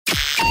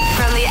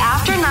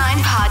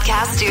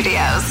Podcast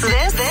Studios.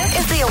 This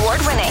is the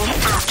award-winning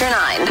After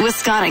 9 with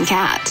Scott and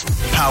Kat.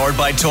 Powered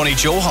by Tony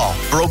Johal,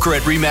 broker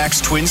at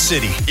RE/MAX Twin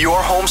City.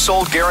 Your home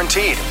sold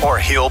guaranteed, or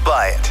he'll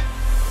buy it.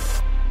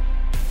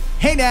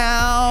 Hey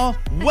now,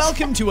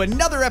 welcome to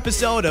another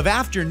episode of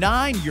After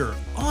 9. You're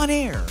on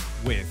air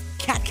with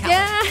Kat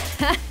Callan.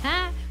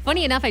 Yeah.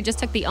 Funny enough, I just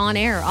took the on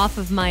air off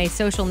of my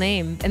social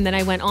name, and then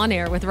I went on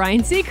air with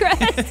Ryan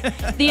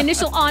Seacrest, the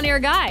initial on air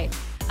guy.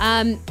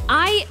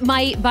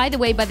 By the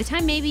way, by the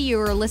time maybe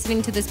you're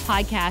listening to this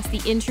podcast,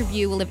 the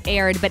interview will have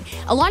aired. But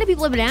a lot of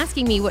people have been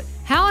asking me,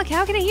 how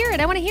can I hear it?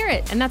 I want to hear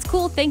it. And that's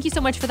cool. Thank you so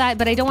much for that.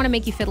 But I don't want to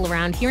make you fiddle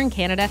around. Here in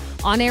Canada,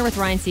 On Air with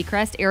Ryan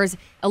Seacrest airs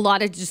a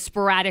lot of just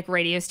sporadic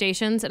radio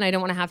stations, and I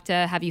don't want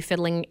to have you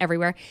fiddling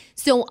everywhere.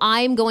 So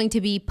I'm going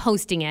to be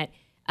posting it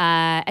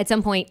at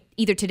some point,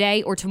 either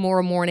today or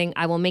tomorrow morning.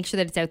 I will make sure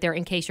that it's out there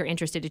in case you're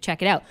interested to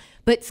check it out.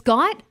 But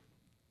Scott,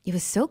 it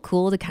was so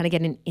cool to kind of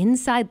get an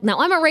inside. Now,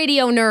 I'm a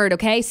radio nerd,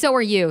 okay? So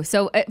are you.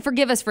 So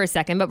forgive us for a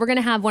second, but we're going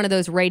to have one of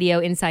those radio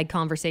inside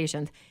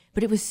conversations.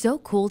 But it was so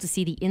cool to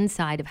see the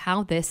inside of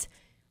how this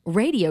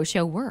radio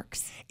show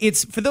works.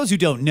 It's, for those who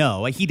don't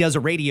know, he does a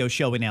radio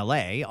show in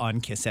LA on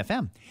Kiss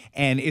FM.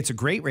 And it's a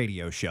great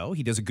radio show.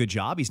 He does a good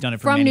job. He's done it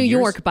for from many New years.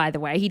 York, by the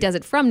way. He does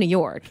it from New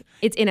York.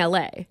 It's in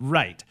LA.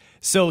 Right.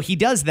 So he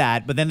does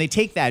that, but then they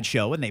take that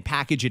show and they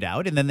package it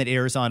out, and then it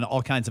airs on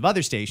all kinds of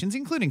other stations,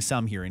 including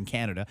some here in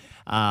Canada,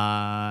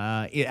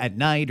 at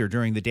night or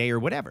during the day or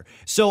whatever.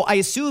 So I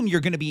assume you're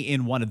going to be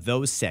in one of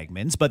those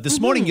segments, but this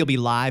morning you'll be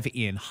live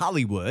in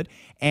Hollywood,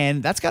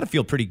 and that's got to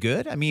feel pretty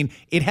good. I mean,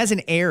 it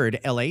hasn't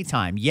aired LA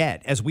time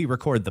yet as we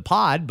record the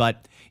pod,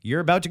 but you're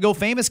about to go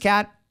famous,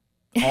 Kat.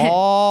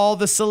 All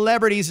the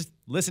celebrities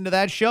listen to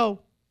that show.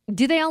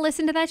 Do they all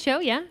listen to that show?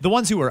 Yeah. The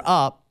ones who are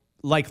up.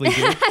 Likely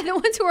do. The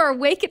ones who are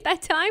awake at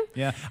that time?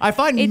 Yeah. I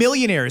find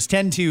millionaires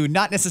tend to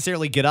not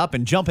necessarily get up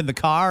and jump in the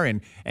car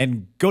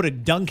and go to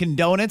Dunkin'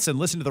 Donuts and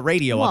listen to the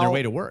radio on their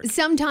way to work.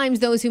 Sometimes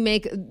those who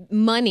make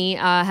money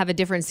have a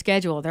different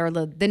schedule. They're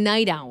the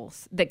night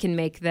owls that can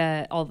make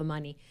all the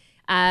money.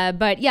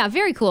 But yeah,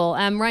 very cool.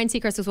 Ryan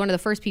Seacrest was one of the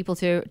first people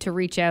to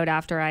reach out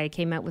after I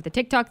came out with the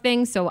TikTok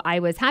thing. So I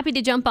was happy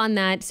to jump on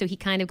that. So he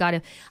kind of got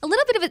a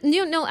little bit of a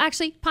no,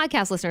 actually,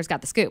 podcast listeners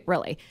got the scoop,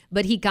 really.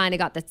 But he kind of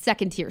got the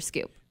second tier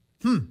scoop.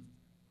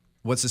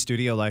 What's the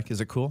studio like?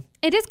 Is it cool?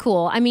 It is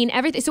cool. I mean,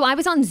 everything. So I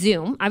was on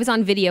Zoom. I was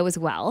on video as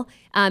well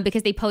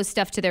because they post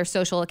stuff to their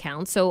social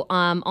accounts. So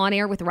On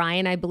Air with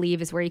Ryan, I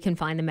believe, is where you can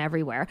find them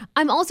everywhere.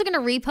 I'm also going to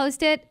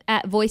repost it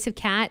at Voice of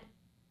Cat.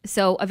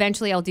 So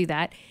eventually I'll do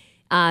that.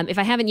 If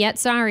I haven't yet,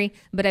 sorry,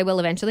 but I will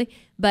eventually.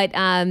 But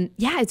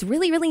yeah, it's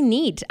really, really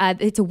neat.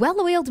 It's a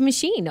well-oiled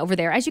machine over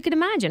there, as you can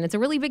imagine. It's a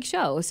really big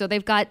show. So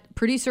they've got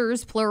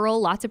producers,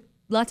 plural, lots of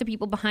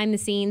people behind the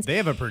scenes. They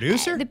have a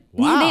producer?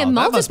 Wow, they have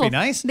that must be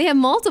nice. They have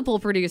multiple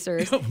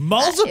producers.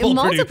 multiple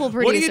producers.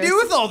 What do you do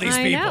with all these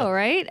people? I know,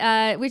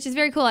 right? Which is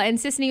very cool. And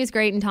Sisney was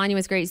great, and Tanya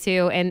was great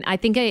too. And I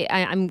think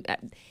I'm.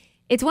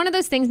 It's one of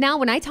those things now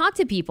when I talk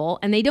to people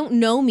and they don't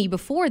know me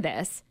before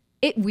this,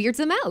 it weirds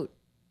them out.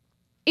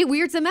 It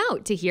weirds them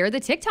out to hear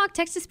the TikTok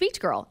text-to-speech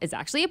girl is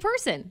actually a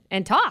person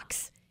and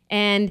talks.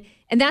 And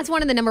that's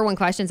one of the number one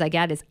questions I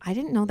get is, I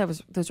didn't know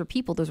those were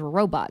people, those were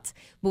robots.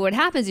 But what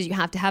happens is you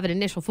have to have an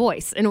initial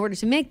voice in order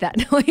to make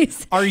that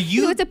noise. Are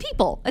you? It's a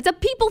people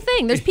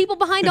thing. There's people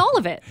behind all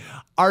of it.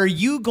 Are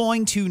you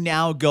going to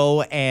now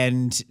go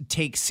and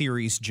take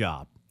Siri's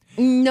job?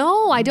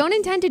 No, I don't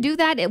intend to do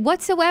that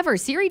whatsoever.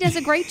 Siri does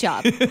a great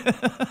job.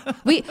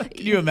 Can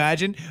you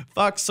imagine?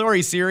 Fuck,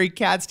 sorry, Siri.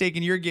 Kat's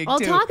taking your gig, I'll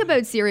too. talk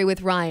about Siri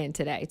with Ryan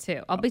today,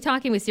 too. I'll be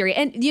talking with Siri.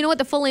 And you know what?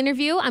 The full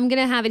interview, I'm going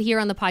to have it here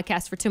on the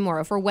podcast for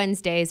tomorrow, for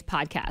Wednesday's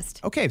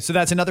podcast. Okay, so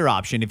that's another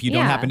option if you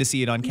don't happen to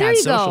see it on There Kat's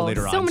you social go.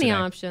 later on So many today.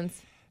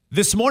 options.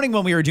 This morning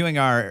when we were doing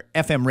our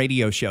FM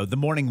radio show, the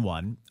morning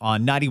one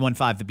on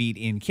 91.5 The Beat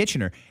in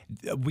Kitchener,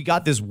 we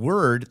got this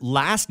word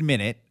last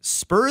minute,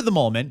 spur of the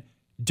moment.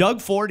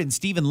 Doug Ford and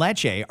Stephen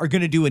Lecce are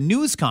going to do a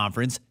news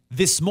conference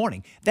this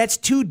morning. That's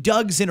two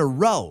Dougs in a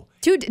row.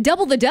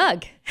 Double the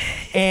Doug.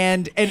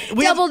 And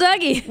Double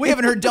Dougie. We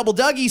haven't heard Double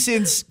Dougie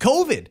since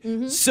COVID.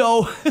 Mm-hmm.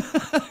 So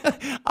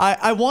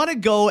I want to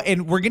go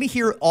and we're going to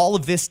hear all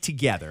of this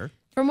together.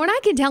 From what I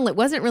can tell, it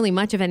wasn't really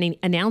much of an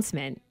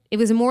announcement. It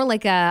was more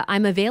like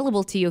I'm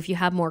available to you if you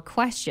have more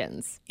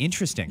questions.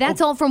 Interesting. That's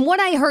all from what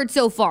I heard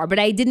so far, but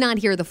I did not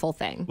hear the full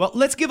thing. Well,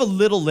 let's give a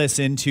little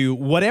listen to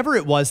whatever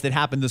it was that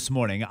happened this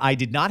morning. I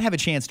did not have a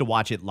chance to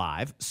watch it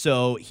live.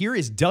 So here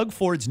is Doug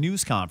Ford's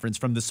news conference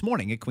from this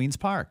morning at Queen's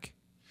Park.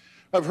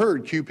 I've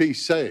heard QP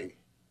say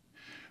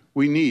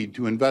we need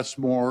to invest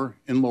more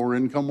in lower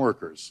income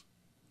workers.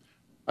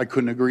 I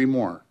couldn't agree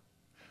more.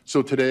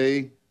 So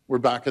today we're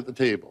back at the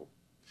table.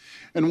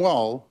 And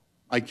while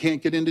I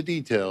can't get into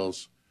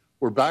details,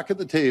 we're back at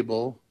the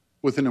table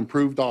with an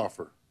improved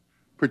offer,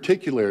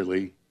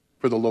 particularly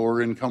for the lower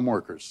income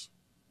workers.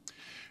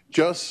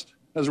 Just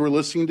as we're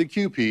listening to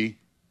QP,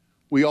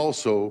 we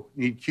also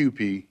need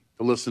QP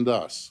to listen to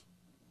us.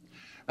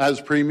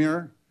 As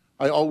Premier,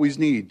 I always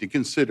need to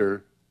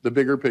consider the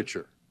bigger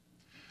picture.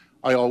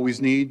 I always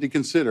need to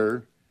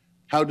consider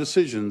how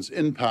decisions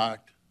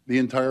impact the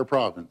entire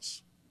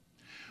province.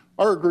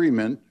 Our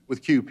agreement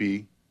with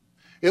CUPE,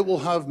 it will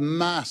have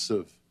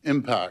massive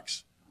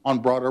impacts on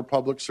broader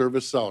public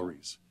service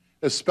salaries,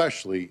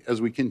 especially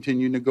as we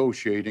continue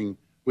negotiating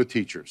with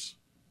teachers.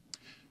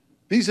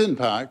 These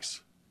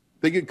impacts,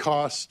 they could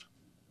cost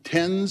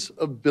tens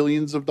of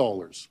billions of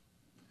dollars.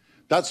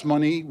 That's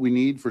money we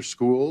need for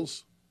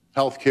schools,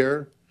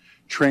 healthcare,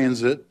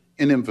 transit,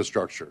 and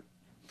infrastructure.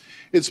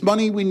 It's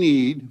money we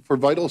need for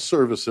vital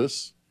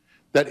services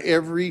that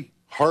every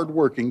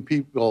hardworking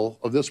people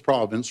of this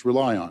province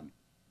rely on.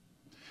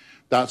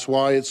 That's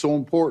why it's so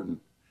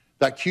important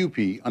that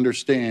CUPE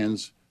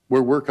understands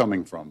where we're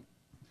coming from.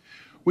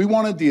 We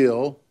want a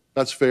deal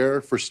that's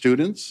fair for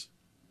students,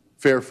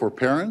 fair for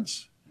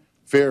parents,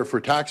 fair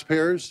for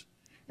taxpayers,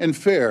 and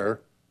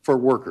fair for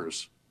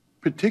workers,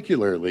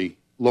 particularly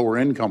lower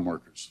income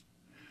workers.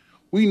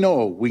 We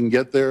know we can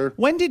get there.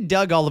 When did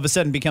Doug all of a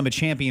sudden become a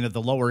champion of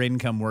the lower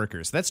income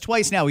workers? That's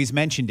twice now he's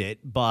mentioned it,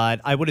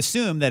 but I would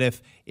assume that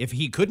if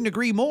he couldn't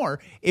agree more,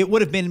 it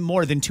would have been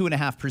more than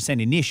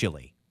 2.5%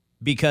 initially.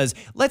 Because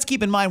let's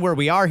keep in mind where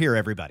we are here,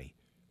 everybody.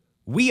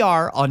 We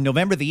are on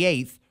November the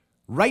 8th,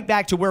 right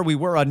back to where we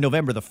were on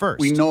November the 1st.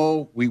 We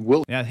know we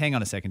will. Yeah, hang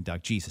on a second,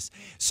 Doug. Jesus.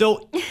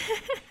 So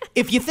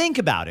if you think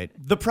about it,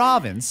 the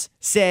province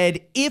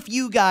said, if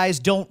you guys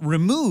don't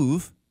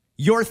remove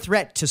your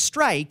threat to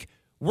strike,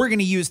 we're going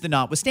to use the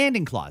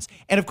notwithstanding clause.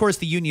 And of course,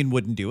 the union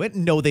wouldn't do it.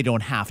 No, they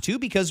don't have to,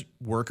 because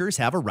workers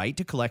have a right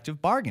to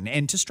collective bargain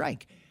and to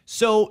strike.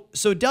 So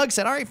Doug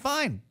said, all right,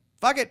 fine.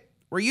 Fuck it.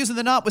 We're using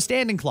the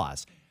notwithstanding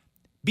clause.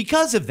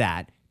 Because of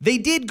that, they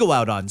did go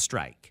out on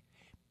strike.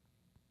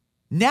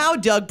 Now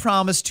Doug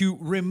promised to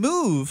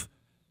remove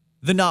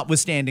the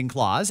notwithstanding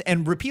clause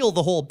and repeal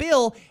the whole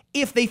bill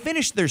if they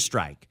finished their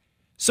strike.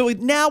 So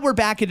now we're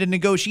back at a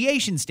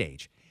negotiation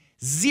stage.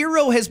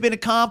 Zero has been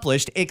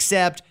accomplished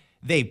except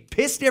they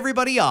pissed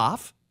everybody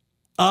off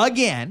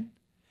again.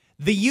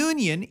 The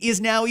union is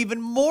now even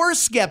more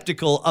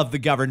skeptical of the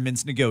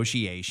government's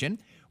negotiation.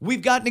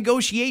 We've got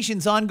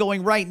negotiations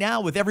ongoing right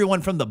now with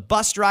everyone from the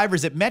bus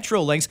drivers at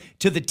Metrolinx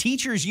to the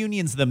teachers'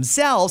 unions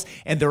themselves,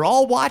 and they're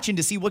all watching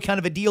to see what kind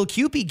of a deal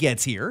CUPE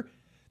gets here.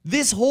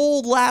 This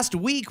whole last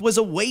week was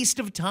a waste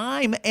of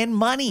time and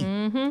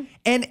money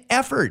and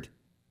effort.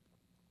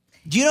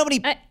 Do you know how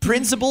many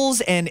principals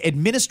and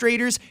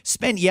administrators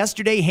spent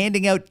yesterday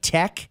handing out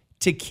tech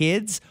to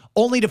kids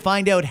only to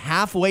find out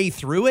halfway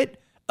through it,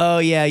 oh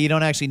yeah, you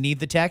don't actually need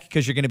the tech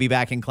because you're going to be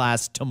back in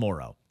class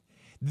tomorrow.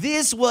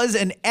 This was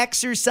an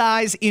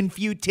exercise in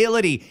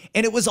futility,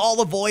 and it was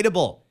all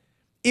avoidable.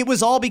 It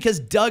was all because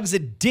Doug's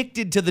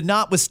addicted to the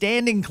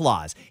notwithstanding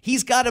clause.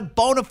 He's got a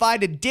bona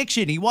fide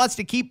addiction. He wants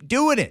to keep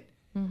doing it.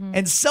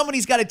 And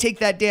somebody's got to take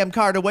that damn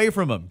card away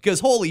from him, because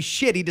holy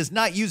shit, he does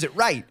not use it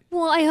right.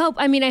 Well, I hope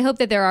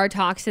that there are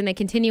talks and they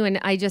continue. And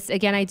I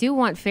do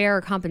want fair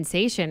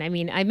compensation. I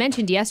mean, I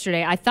mentioned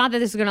yesterday, I thought that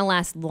this was going to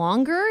last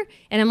longer,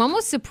 and I'm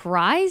almost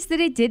surprised that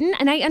it didn't.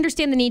 And I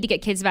understand the need to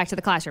get kids back to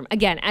the classroom.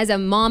 Again, as a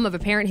mom of a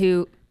parent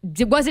who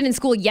wasn't in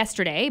school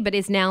yesterday, but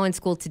is now in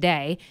school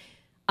today,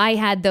 I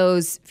had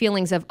those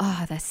feelings of,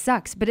 oh, that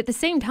sucks. But at the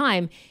same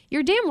time,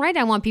 you're damn right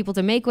I want people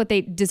to make what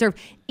they deserve.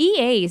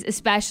 EAs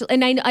especially,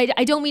 and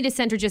I don't mean to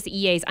center just the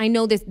EAs. I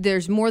know that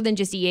there's more than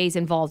just EAs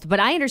involved, but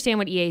I understand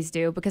what EAs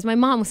do because my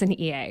mom was an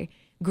EA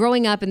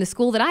growing up in the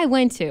school that I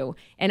went to,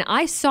 and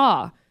I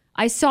saw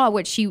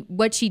what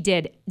she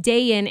did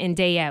day in and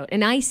day out.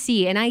 And I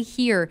see and I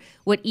hear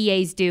what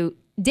EAs do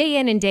day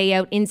in and day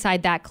out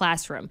inside that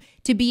classroom,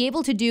 to be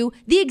able to do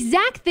the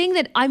exact thing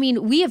that,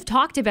 we have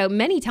talked about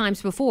many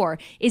times before,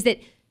 is that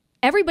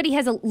everybody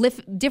has a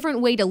different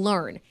way to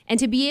learn, and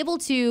to be able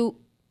to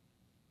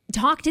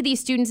talk to these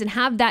students and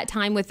have that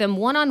time with them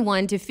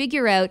one-on-one to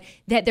figure out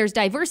that there's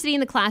diversity in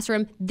the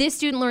classroom. This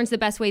student learns the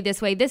best way this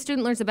way. This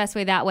student learns the best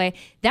way that way.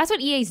 That's what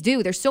EAs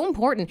do. They're so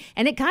important.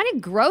 And it kind of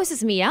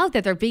grosses me out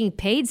that they're being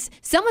paid.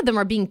 Some of them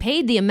are being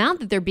paid the amount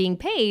that they're being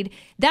paid.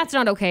 That's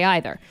not okay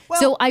either. Well,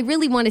 so I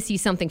really want to see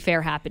something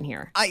fair happen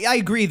here. I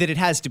agree that it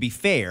has to be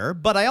fair,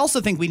 but I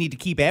also think we need to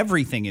keep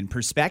everything in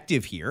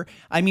perspective here.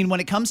 I mean, when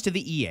it comes to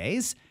the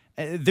EAs,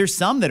 there's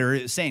some that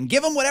are saying,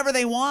 give them whatever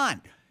they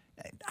want.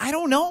 I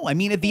don't know. I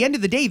mean, at the end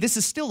of the day, this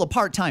is still a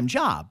part-time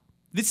job.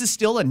 This is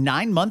still a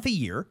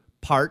 9-month-a-year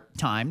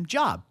part-time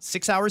job,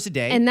 6 hours a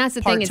day. And that's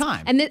the thing.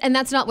 Part-time. And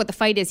that's not what the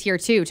fight is here,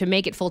 too, to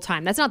make it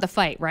full-time. That's not the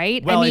fight,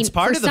 right? Well, it's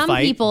part of the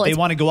fight. People, they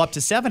want to go up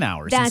to 7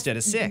 hours instead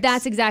of 6.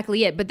 That's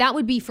exactly it. But that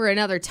would be for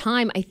another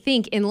time, I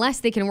think, unless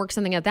they can work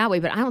something out that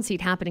way. But I don't see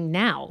it happening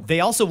now.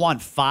 They also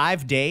want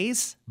 5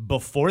 days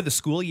before the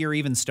school year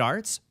even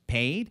starts,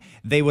 paid.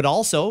 They would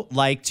also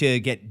like to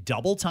get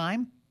double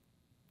time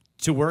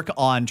to work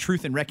on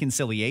Truth and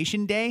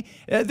Reconciliation Day.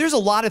 There's a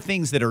lot of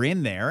things that are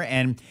in there,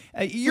 and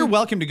you're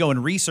welcome to go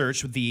and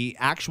research the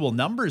actual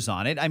numbers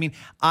on it. I mean,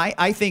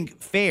 I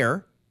think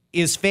fair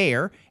is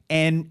fair,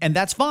 and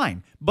that's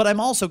fine. But I'm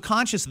also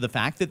conscious of the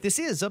fact that this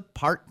is a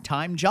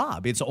part-time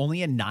job. It's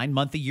only a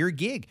 9-month-a-year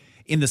gig.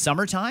 In the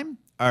summertime,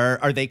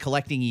 are they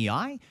collecting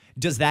EI?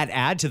 Does that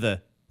add to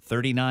the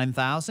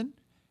 $39,000?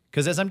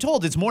 Because as I'm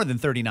told, it's more than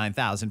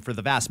 39,000 for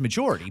the vast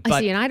majority.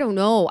 I see, and I don't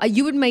know.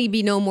 You would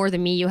maybe know more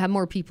than me. You have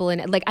more people in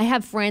it. Like, I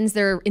have friends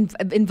that are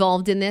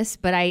involved in this,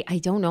 but I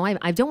don't know.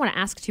 I don't want to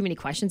ask too many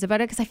questions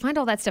about it because I find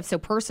all that stuff so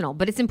personal.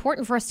 But it's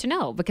important for us to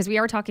know because we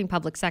are talking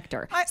public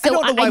sector. I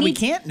don't know why we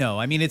can't know.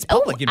 I mean, it's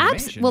public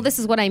information. Well, this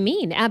is what I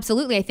mean.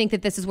 Absolutely. I think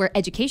that this is where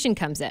education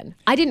comes in.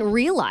 I didn't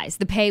realize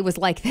the pay was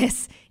like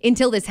this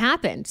until this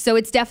happened. So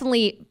it's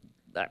definitely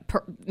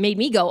made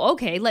me go,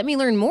 okay, let me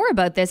learn more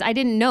about this. I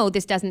didn't know.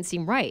 This doesn't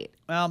seem right.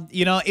 Well,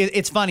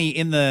 it's funny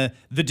in the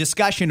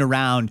discussion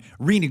around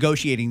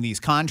renegotiating these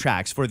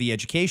contracts for the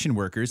education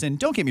workers. And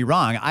don't get me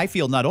wrong, I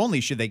feel not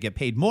only should they get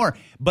paid more,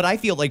 but I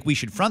feel like we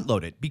should front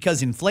load it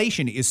because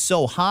inflation is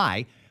so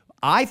high.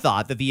 I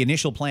thought that the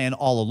initial plan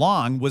all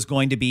along was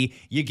going to be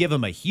you give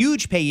them a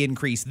huge pay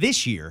increase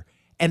this year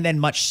and then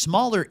much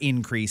smaller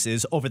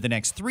increases over the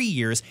next 3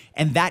 years.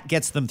 And that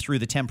gets them through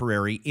the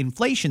temporary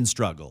inflation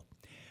struggle.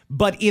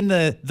 But in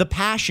the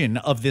passion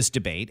of this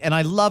debate, and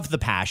I love the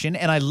passion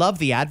and I love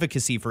the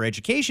advocacy for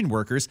education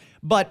workers,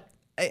 but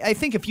I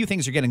think a few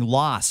things are getting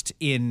lost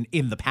in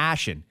the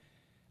passion.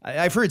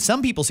 I've heard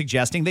some people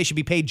suggesting they should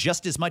be paid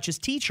just as much as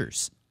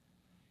teachers.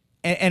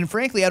 And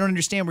frankly, I don't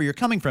understand where you're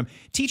coming from.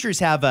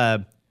 Teachers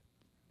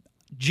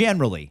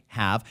generally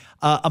have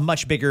a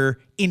much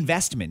bigger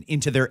investment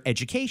into their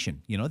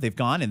education. They've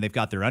gone and they've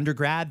got their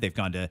undergrad, they've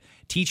gone to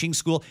teaching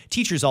school.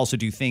 Teachers also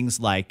do things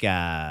like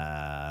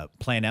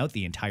plan out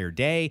the entire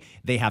day.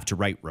 They have to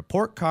write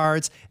report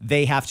cards.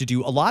 They have to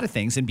do a lot of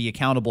things and be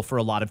accountable for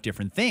a lot of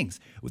different things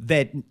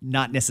that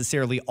not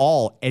necessarily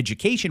all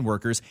education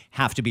workers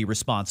have to be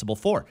responsible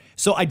for.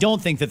 So I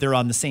don't think that they're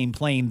on the same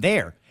plane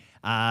there.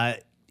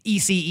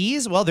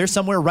 ECEs, well, they're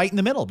somewhere right in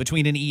the middle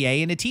between an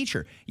EA and a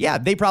teacher. Yeah,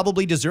 they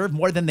probably deserve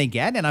more than they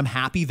get, and I'm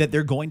happy that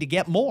they're going to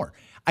get more.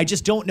 I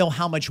just don't know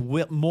how much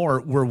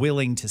more we're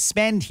willing to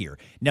spend here.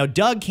 Now,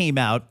 Doug came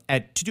out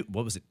at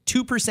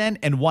 2%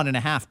 and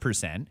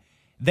 1.5%.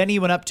 Then he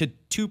went up to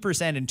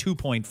 2% and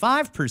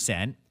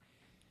 2.5%.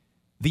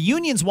 The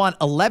unions want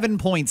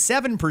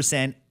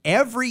 11.7%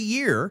 every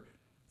year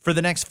for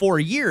the next 4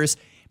 years.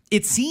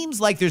 It seems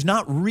like there's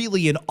not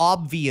really an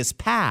obvious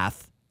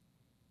path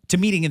to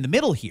meeting in the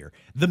middle here.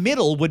 The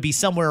middle would be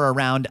somewhere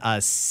around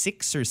a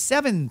 6 or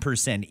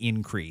 7%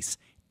 increase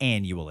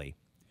annually.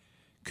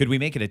 Could we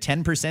make it a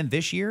 10%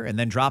 this year and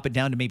then drop it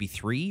down to maybe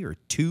 3 or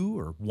 2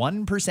 or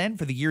 1%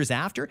 for the years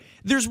after?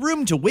 There's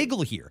room to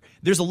wiggle here.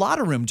 There's a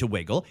lot of room to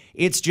wiggle.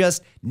 It's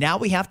just now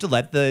we have to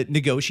let the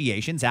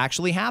negotiations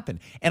actually happen.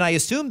 And I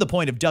assume the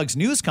point of Doug's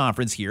news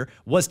conference here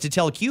was to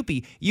tell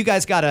CUPE, you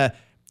guys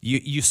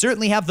you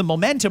certainly have the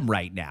momentum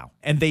right now.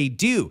 And they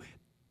do.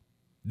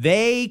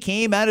 They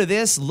came out of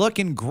this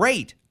looking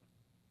great.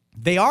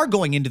 They are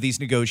going into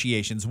these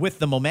negotiations with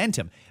the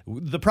momentum.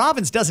 The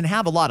province doesn't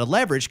have a lot of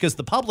leverage because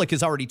the public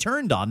has already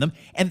turned on them,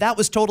 and that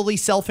was totally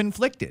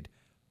self-inflicted.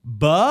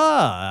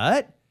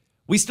 But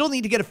we still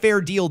need to get a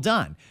fair deal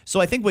done. So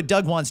I think what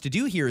Doug wants to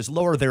do here is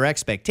lower their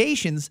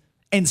expectations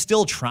and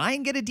still try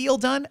and get a deal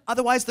done.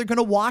 Otherwise, they're going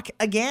to walk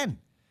again.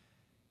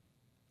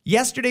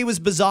 Yesterday was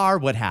bizarre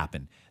what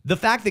happened. The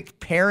fact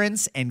that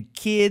parents and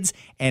kids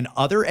and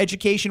other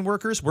education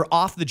workers were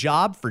off the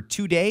job for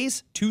 2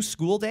 days, 2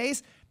 school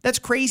days, that's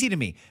crazy to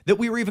me that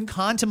we were even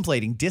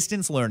contemplating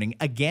distance learning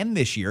again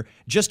this year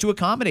just to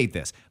accommodate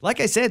this.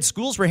 Like I said,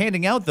 schools were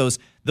handing out those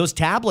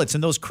tablets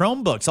and those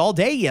Chromebooks all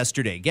day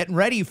yesterday, getting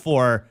ready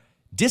for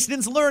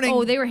distance learning.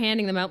 Oh, they were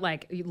handing them out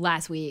like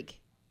last week.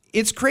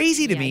 It's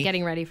crazy to me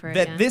getting ready for it,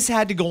 that this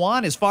had to go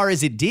on as far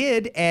as it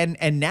did, and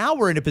now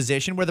we're in a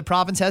position where the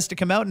province has to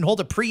come out and hold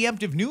a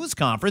preemptive news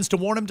conference to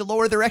warn them to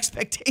lower their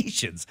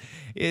expectations.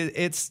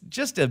 It's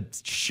just a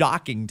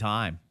shocking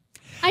time.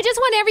 I just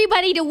want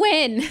everybody to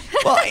win.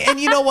 Well, and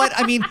you know what?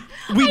 I mean,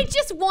 I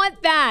just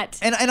want that.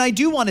 And I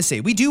do want to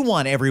say, we do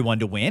want everyone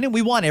to win, and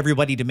we want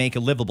everybody to make a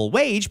livable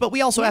wage, but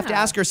we also have to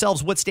ask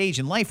ourselves what stage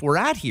in life we're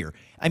at here.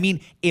 I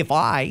mean, if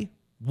I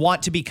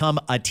want to become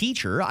a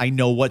teacher, I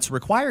know what's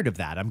required of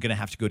that. I'm going to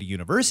have to go to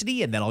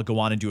university, and then I'll go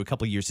on and do a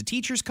couple of years of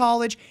teacher's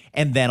college,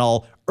 and then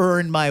I'll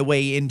earn my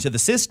way into the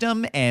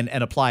system and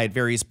apply at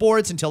various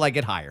boards until I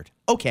get hired.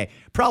 Okay,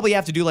 probably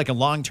have to do like a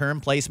long-term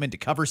placement to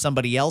cover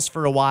somebody else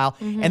for a while,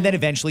 and then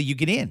eventually you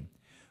get in.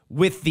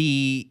 With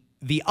the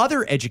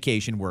other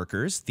education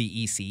workers,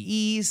 the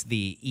ECEs,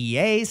 the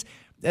EAs,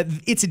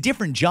 it's a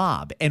different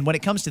job. And when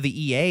it comes to the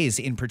EAs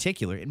in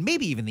particular, and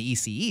maybe even the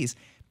ECEs,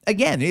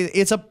 again,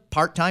 it's a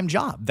part-time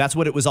job. That's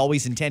what it was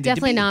always intended to be.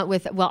 Definitely not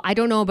with, well, I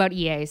don't know about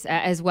EAs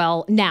as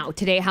well. Now,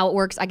 today, how it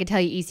works, I can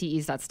tell you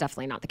ECEs, that's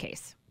definitely not the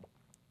case.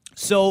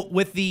 So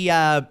with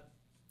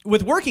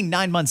with working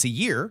 9 months a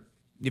year,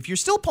 if you're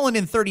still pulling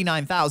in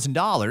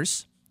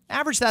 $39,000,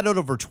 average that out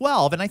over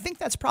 12, and I think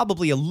that's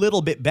probably a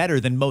little bit better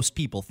than most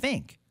people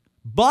think.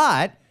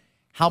 But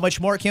how much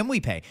more can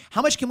we pay?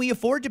 How much can we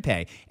afford to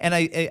pay? And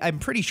I'm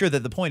pretty sure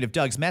that the point of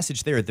Doug's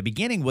message there at the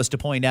beginning was to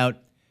point out,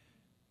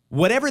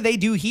 whatever they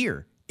do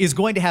here is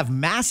going to have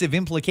massive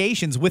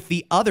implications with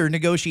the other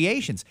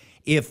negotiations.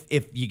 If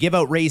you give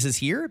out raises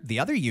here, the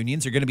other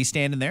unions are going to be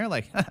standing there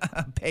like,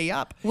 pay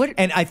up.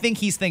 And I think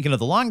he's thinking of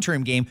the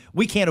long-term game.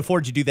 We can't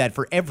afford to do that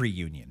for every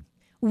union.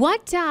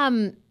 What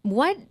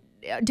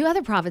do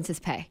other provinces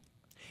pay?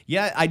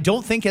 Yeah, I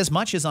don't think as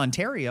much as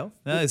Ontario.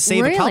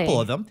 Save Really? a couple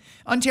of them.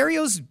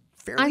 Ontario's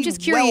fairly I'm just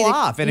curious. well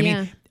off. And I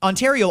Yeah. mean,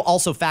 Ontario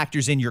also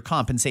factors in your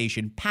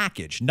compensation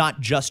package, not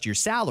just your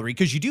salary,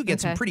 because you do get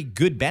some Okay. pretty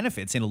good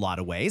benefits in a lot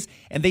of ways.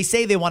 And they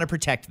say they want to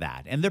protect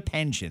that and their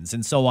pensions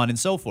and so on and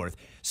so forth.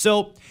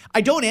 So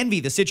I don't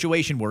envy the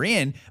situation we're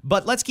in,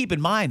 but let's keep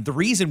in mind the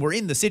reason we're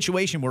in the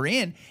situation we're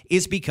in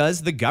is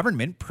because the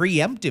government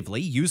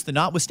preemptively used the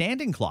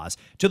notwithstanding clause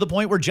to the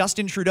point where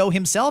Justin Trudeau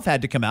himself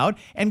had to come out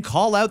and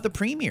call out the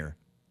premier.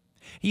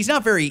 He's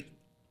not very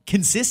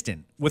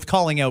consistent with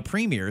calling out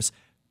premiers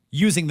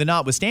using the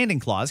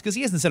notwithstanding clause because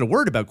he hasn't said a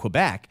word about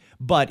Quebec,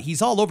 but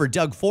he's all over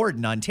Doug Ford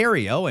in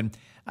Ontario, and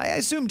I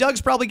assume Doug's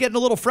probably getting a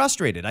little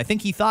frustrated. I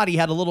think he thought he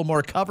had a little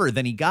more cover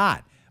than he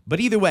got. But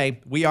either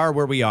way, we are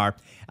where we are.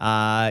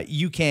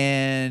 You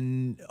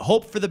can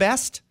hope for the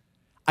best.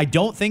 I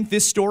don't think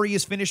this story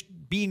is finished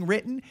being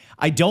written.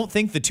 I don't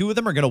think the two of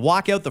them are going to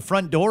walk out the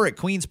front door at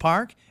Queen's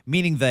Park,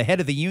 meaning the head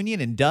of the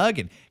union and Doug,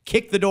 and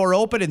kick the door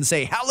open and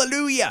say,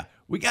 hallelujah,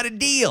 we got a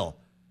deal.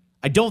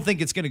 I don't think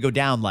it's going to go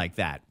down like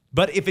that.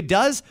 But if it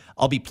does,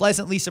 I'll be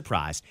pleasantly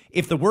surprised.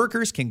 If the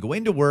workers can go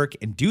into work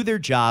and do their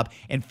job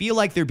and feel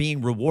like they're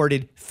being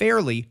rewarded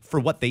fairly for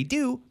what they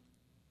do,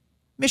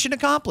 mission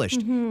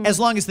accomplished. As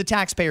long as the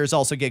taxpayers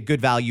also get good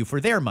value for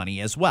their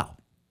money as well.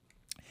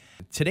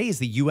 Today is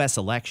the U.S.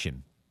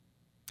 election.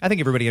 I think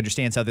everybody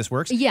understands how this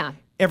works. Yeah.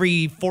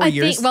 Every 4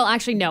 years. Well,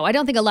 actually, no. I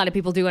don't think a lot of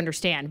people do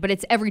understand, but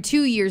it's every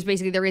 2 years,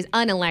 basically, there is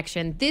an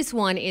election. This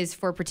one is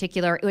for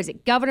particular, was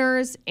it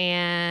governors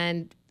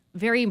and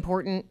very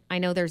important. I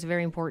know there's a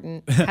very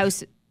important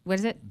House. What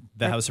is it?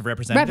 The House of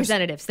Representatives.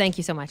 Representatives. Thank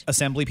you so much.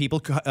 Assembly people,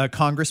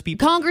 Congress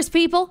people. Congress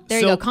people. There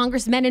you So- go.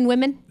 Congressmen and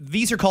women.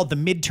 These are called the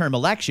midterm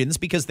elections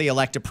because they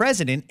elect a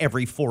president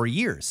every 4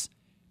 years.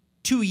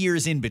 2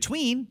 years in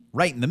between,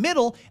 right in the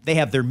middle, they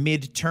have their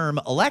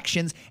midterm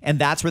elections, and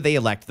that's where they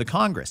elect the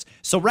Congress.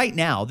 So right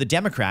now, the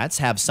Democrats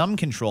have some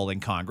control in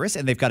Congress,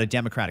 and they've got a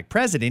Democratic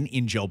president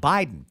in Joe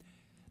Biden.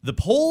 The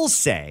polls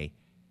say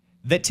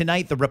that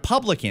tonight the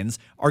Republicans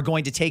are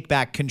going to take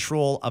back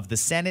control of the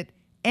Senate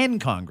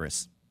and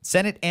Congress,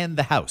 Senate and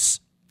the House,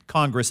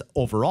 Congress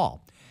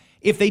overall.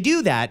 If they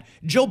do that,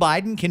 Joe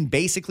Biden can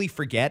basically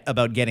forget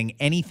about getting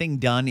anything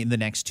done in the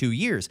next 2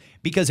 years,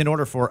 because in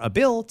order for a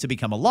bill to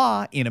become a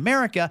law in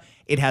America,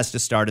 it has to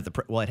start at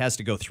it has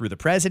to go through the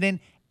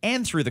president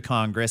and through the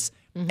Congress,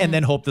 and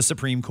then hope the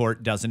Supreme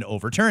Court doesn't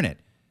overturn it.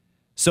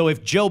 So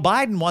if Joe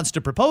Biden wants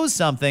to propose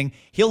something,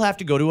 he'll have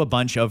to go to a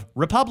bunch of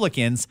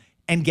Republicans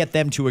and get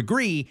them to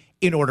agree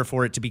in order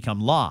for it to become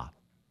law.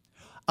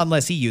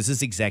 Unless he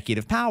uses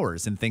executive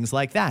powers and things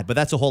like that. But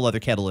that's a whole other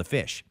kettle of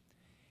fish.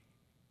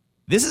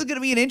 This is going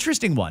to be an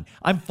interesting one.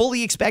 I'm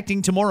fully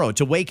expecting tomorrow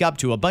to wake up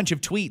to a bunch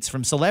of tweets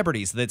from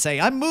celebrities that say,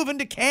 I'm moving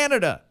to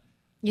Canada.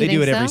 You They do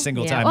think it every so?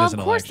 single Yeah. time Well, there's an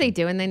of course election. they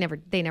do,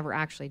 and they never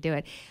actually do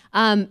it.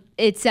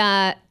 It's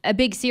a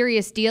big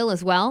serious deal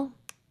as well.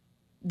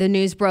 The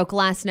news broke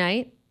last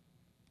night.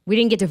 We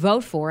didn't get to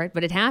vote for it,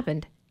 but it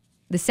happened.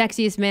 The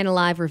sexiest man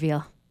alive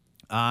reveal.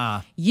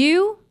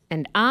 You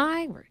and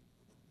I were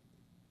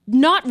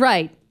not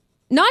right.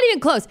 Not even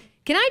close.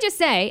 Can I just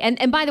say,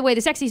 and by the way,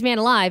 the sexiest man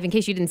alive, in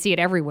case you didn't see it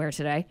everywhere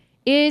today,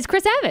 is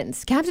Chris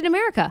Evans, Captain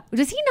America.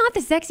 Was he not the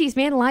sexiest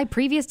man alive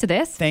previous to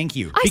this? Thank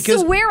you. I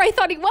Because swear I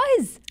thought he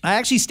was. I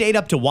actually stayed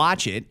up to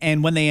watch it,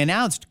 and when they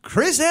announced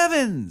Chris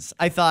Evans,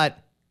 I thought,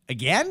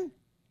 again?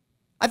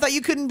 I thought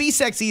you couldn't be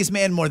sexiest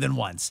man more than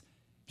once.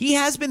 He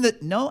has been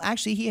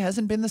he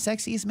hasn't been the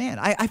sexiest man.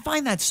 I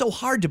find that so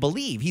hard to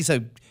believe. He's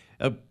a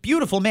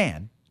beautiful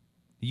man.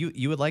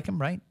 You would like him,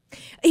 right?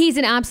 He's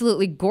an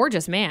absolutely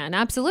gorgeous man.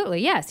 Absolutely.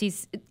 Yes. You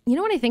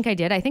know what I think I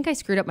did? I think I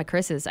screwed up my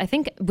Chris's.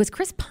 Was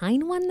Chris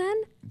Pine one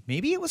then?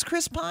 Maybe it was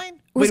Chris Pine.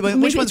 Was- Wait,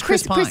 which maybe one's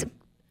Chris Pine?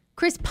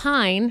 Chris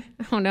Pine.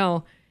 Oh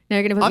no. Now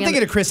you're going to put I'm me on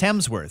thinking of Chris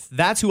Hemsworth.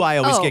 That's who I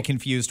always Oh. get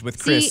confused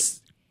with Chris.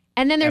 See,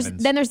 and then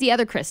Evans. there's the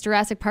other Chris,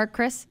 Jurassic Park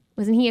Chris.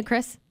 Wasn't he a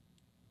Chris?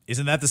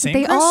 Isn't that the same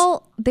They Chris?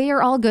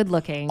 are all good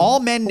looking.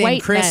 All men named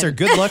white Chris men. are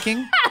good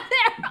looking.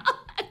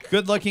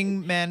 Good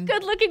looking men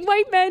good looking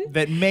white men.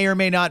 that may or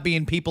may not be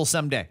in People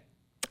someday.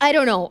 I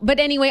don't know.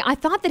 But anyway, I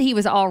thought that he'd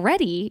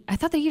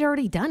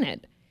already done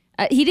it.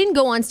 He didn't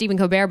go on Stephen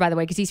Colbert, by the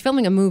way, because he's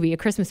filming a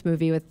Christmas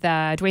movie with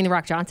Dwayne The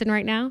Rock Johnson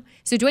right now.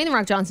 So Dwayne The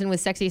Rock Johnson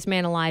was Sexiest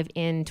Man Alive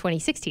in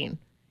 2016.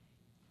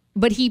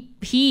 But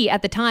he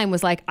at the time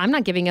was like, I'm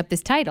not giving up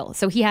this title.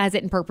 So he has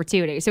it in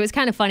perpetuity. So it's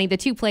kind of funny. The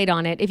two played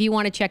on it. If you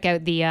want to check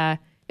out the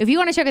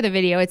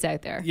video, it's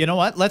out there. You know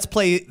what? Let's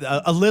play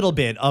a little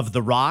bit of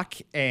The Rock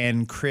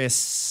and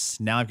Chris.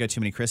 Now I've got too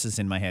many Chris's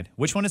in my head.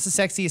 Which one is the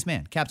sexiest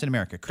man? Captain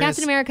America.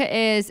 Captain America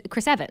is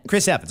Chris Evans.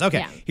 Chris Evans. Okay.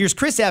 Yeah. Here's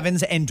Chris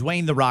Evans and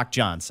Dwayne The Rock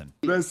Johnson.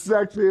 The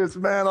sexiest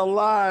man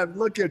alive.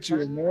 Look at you,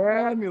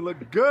 man. You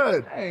look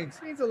good.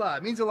 Thanks. Means a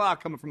lot. Means a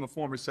lot coming from the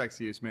former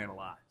sexiest man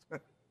alive.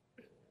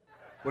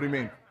 What do you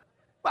mean?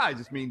 Well, I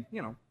just mean,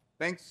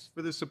 thanks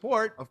for the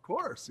support. Of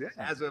course, yeah.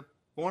 As a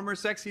former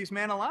sexiest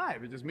man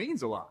alive, it just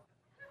means a lot.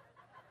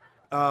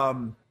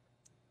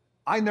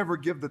 I never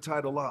give the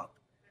title up.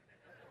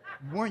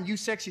 Weren't you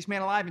sexiest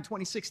man alive in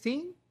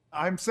 2016?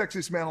 I'm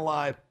sexiest man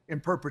alive in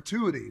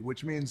perpetuity,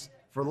 which means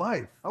for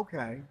life.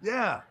 Okay.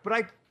 Yeah. But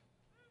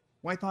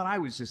I thought I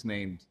was just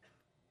named.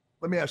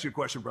 Let me ask you a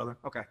question, brother.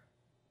 Okay.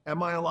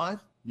 Am I alive?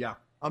 Yeah,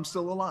 I'm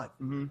still alive.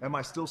 Am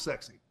I still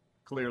sexy?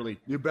 clearly.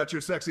 You bet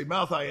your sexy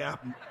mouth I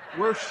am.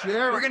 We're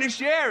sharing. We're going to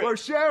share it. We're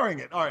sharing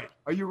it. All right.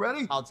 Are you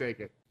ready? I'll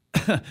take it.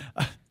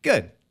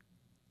 Good.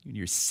 In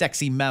your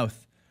sexy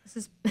mouth. This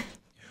is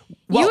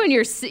Well-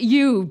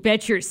 you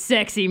bet your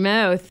sexy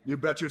mouth. You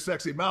bet your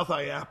sexy mouth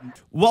I am.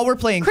 While we're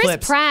playing Chris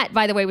clips. Pratt,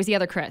 by the way, was the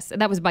other Chris.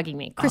 That was bugging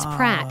me. Chris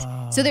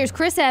Pratt. So there's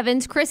Chris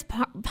Evans, Chris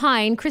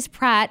Pine, Chris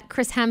Pratt,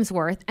 Chris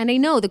Hemsworth, and I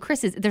know the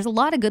Chris's. There's a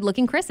lot of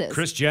good-looking Chris's.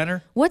 Kris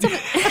Jenner. What's up?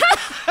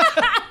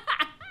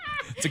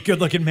 It's a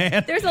good-looking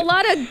man. There's a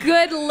lot of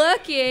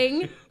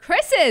good-looking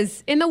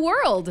Chris's in the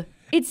world.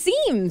 It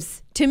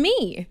seems to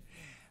me.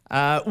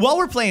 While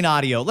we're playing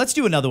audio, let's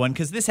do another one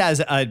because this has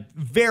a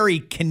very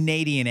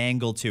Canadian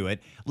angle to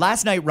it.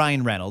 Last night,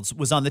 Ryan Reynolds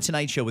was on The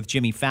Tonight Show with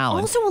Jimmy Fallon.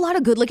 Also, a lot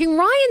of good-looking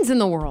Ryans in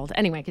the world.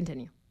 Anyway,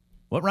 continue.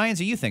 What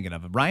Ryans are you thinking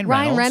of? Ryan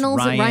Ryan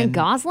Reynolds, and Ryan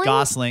Gosling?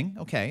 Gosling,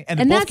 okay. And,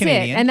 And both that's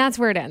Canadian. it. And that's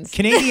where it ends.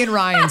 Canadian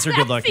Ryans are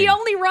good That's looking. the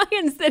only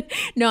Ryans that...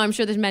 No, I'm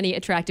sure there's many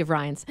attractive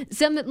Ryans.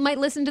 Some that might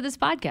listen to this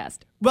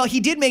podcast. Well,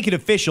 he did make it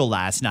official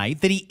last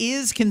night that he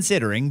is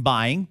considering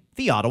buying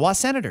the Ottawa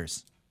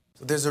Senators.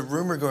 There's a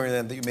rumor going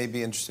on that you may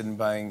be interested in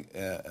buying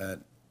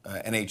an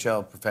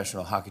NHL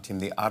professional hockey team,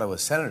 the Ottawa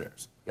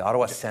Senators. The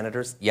Ottawa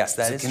Senators, yes,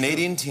 that is It's a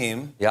Canadian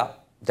team. Yeah,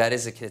 that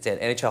is it's an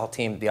NHL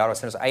team, the Ottawa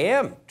Senators. I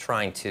am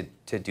trying to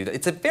do that.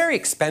 It's a very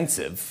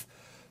expensive,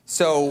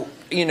 so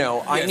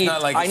I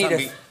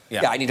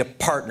need to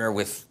partner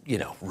with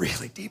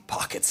really deep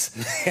pockets.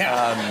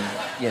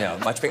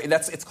 Much bigger.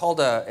 It's called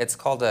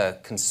a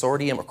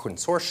consortium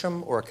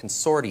or a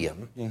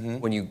consortium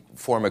when you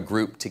form a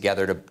group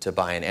together to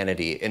buy an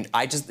entity. And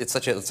it's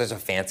such a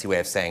fancy way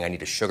of saying I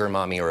need a sugar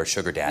mommy or a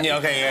sugar daddy. Yeah,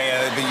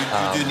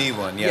 but you do need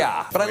one.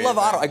 Yeah, but I love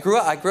Ottawa.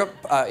 I grew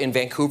up in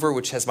Vancouver,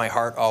 which has my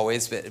heart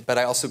always. But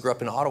I also grew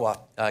up in Ottawa,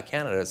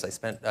 Canada. So I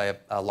spent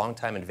a long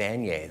time in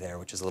Vanier there,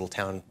 which is a little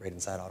town right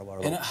inside Ottawa.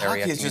 And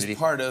hockey is just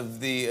part of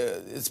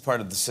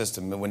the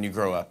system when you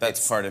grow up.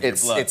 That's part of your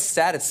blood. It's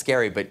sad, it's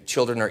scary, but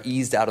children are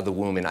eased out of the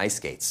womb in ice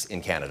skates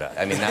in Canada.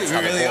 I mean, that's how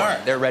really they're born.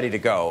 are. They're ready to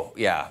go.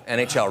 Yeah,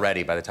 NHL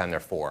ready by the time they're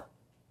 4.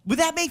 Would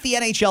that make the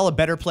NHL a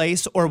better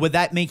place, or would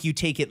that make you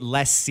take it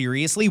less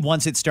seriously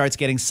once it starts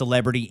getting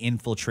celebrity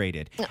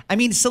infiltrated? I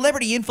mean,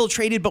 celebrity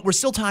infiltrated, but we're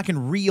still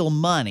talking real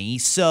money,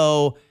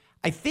 so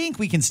I think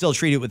we can still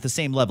treat it with the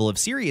same level of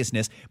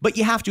seriousness, but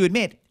you have to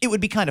admit, it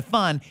would be kind of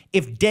fun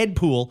if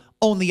Deadpool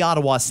owned the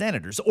Ottawa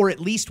Senators, or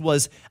at least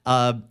was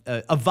a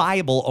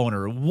viable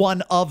owner,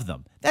 one of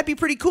them. That'd be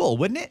pretty cool,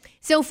 wouldn't it?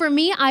 So for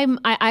me, I'm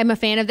a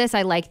fan of this.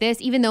 I like this,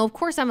 even though, of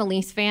course, I'm a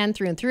Leafs fan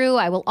through and through.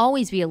 I will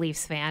always be a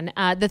Leafs fan.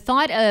 The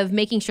thought of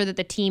making sure that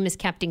the team is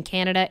kept in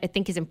Canada, I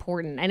think, is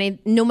important. And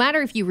no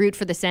matter if you root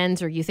for the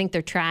Sens or you think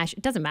they're trash,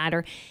 it doesn't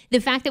matter. The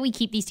fact that we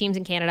keep these teams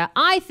in Canada,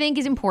 I think,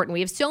 is important. We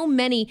have so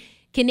many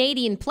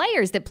Canadian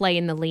players that play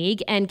in the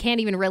league and can't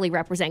even really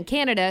represent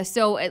Canada.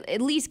 So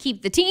at least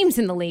keep the teams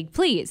in the league,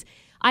 please.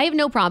 I have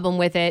no problem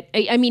with it.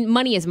 I mean,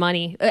 money is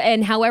money.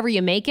 And however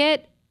you make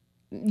it,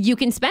 you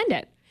can spend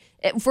it.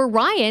 For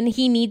Ryan,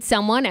 he needs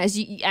someone, as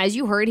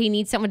you heard, he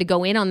needs someone to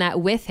go in on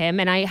that with him.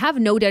 And I have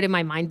no doubt in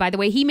my mind, by the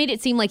way, he made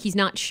it seem like he's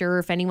not sure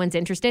if anyone's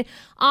interested.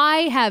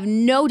 I have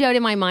no doubt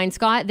in my mind,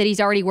 Scott, that he's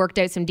already worked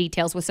out some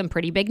details with some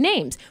pretty big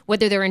names,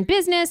 whether they're in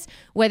business,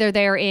 whether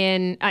they're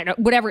in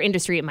whatever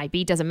industry it might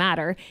be, doesn't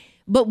matter.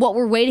 But what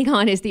we're waiting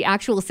on is the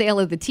actual sale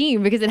of the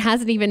team because it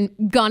hasn't even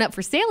gone up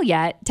for sale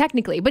yet,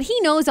 technically. But he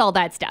knows all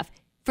that stuff.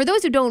 For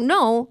those who don't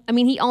know, I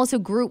mean, he also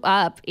grew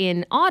up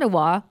in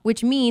Ottawa,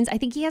 which means I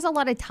think he has a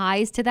lot of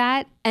ties to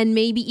that and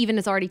maybe even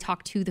has already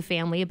talked to the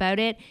family about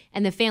it.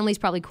 And the family's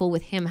probably cool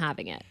with him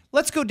having it.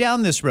 Let's go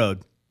down this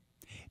road.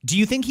 Do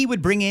you think he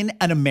would bring in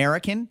an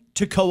American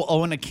to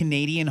co-own a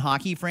Canadian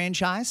hockey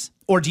franchise?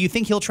 Or do you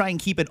think he'll try and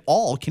keep it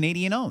all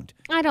Canadian owned?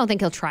 I don't think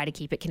he'll try to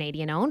keep it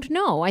Canadian owned.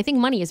 No, I think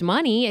money is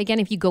money.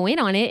 Again, if you go in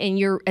on it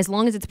and as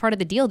long as it's part of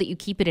the deal that you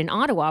keep it in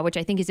Ottawa, which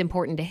I think is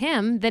important to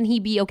him, then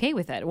he'd be okay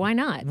with it. Why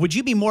not? Would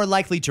you be more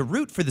likely to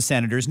root for the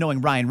Senators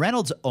knowing Ryan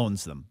Reynolds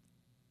owns them?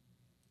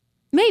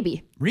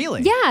 Maybe.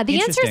 Really? Yeah,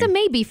 the answer is a Interesting.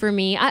 maybe for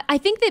me. I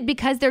think that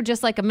because they're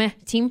just like a meh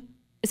team,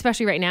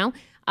 especially right now,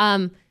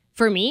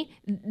 for me,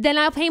 then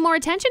I'll pay more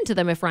attention to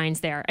them if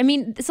Ryan's there. I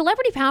mean,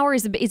 celebrity power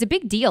is a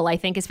big deal, I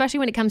think, especially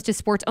when it comes to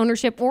sports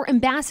ownership or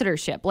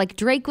ambassadorship, like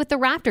Drake with the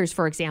Raptors,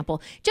 for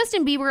example.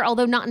 Justin Bieber,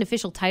 although not an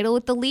official title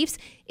with the Leafs,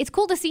 it's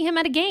cool to see him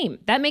at a game.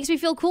 That makes me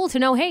feel cool to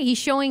know, hey, he's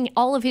showing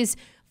all of his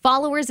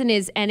followers and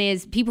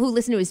his people who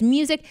listen to his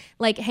music,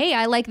 like, hey,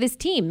 I like this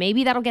team.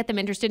 Maybe that'll get them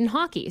interested in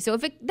hockey. So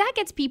if that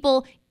gets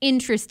people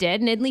interested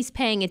and at least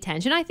paying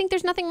attention, I think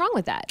there's nothing wrong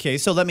with that. Okay,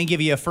 so let me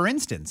give you a for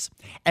instance.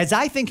 As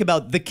I think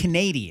about the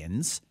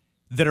Canadians,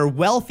 that are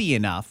wealthy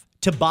enough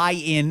to buy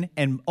in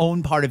and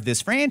own part of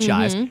this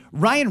franchise.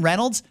 Ryan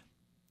Reynolds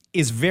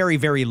is very,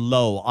 very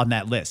low on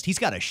that list. He's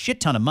got a shit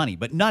ton of money,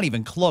 but not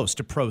even close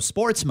to pro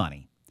sports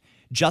money.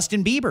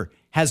 Justin Bieber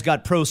has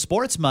got pro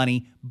sports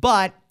money,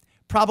 but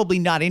probably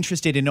not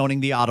interested in owning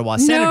the Ottawa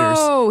Senators.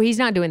 No, he's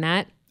not doing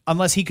that.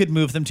 Unless he could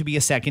move them to be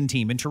a second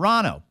team in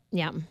Toronto.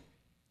 Yeah.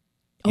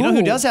 You know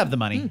who does have the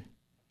money?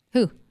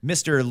 Who?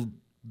 Mr.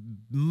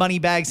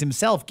 Moneybags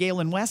himself,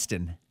 Galen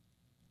Weston.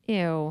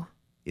 Ew.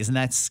 Isn't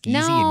that skeezy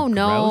and gross?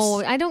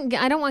 No, I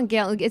don't want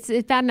Galen. It's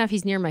bad enough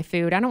he's near my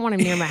food. I don't want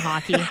him near my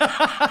hockey.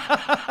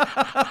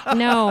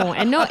 No,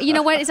 and no, you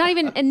know what? It's not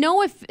even. And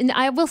no, if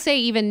I will say,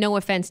 even no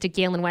offense to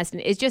Galen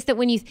Weston, it's just that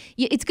when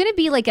it's going to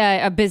be like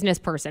a business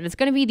person. It's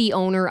going to be the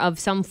owner of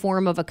some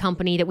form of a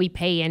company that we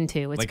pay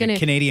into. It's like gonna, a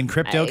Canadian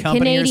crypto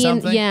company or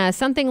something? Yeah,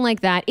 something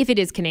like that, if it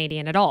is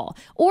Canadian at all.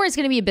 Or it's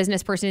going to be a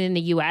business person in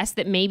the U.S.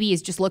 that maybe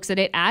just looks at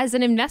it as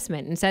an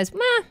investment and says,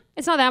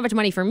 it's not that much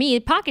money for me.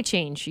 Pocket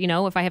change,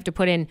 if I have to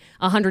put in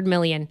 $100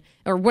 million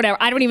or whatever.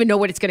 I don't even know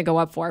what it's going to go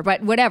up for,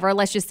 but whatever.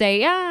 Let's just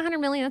say, $100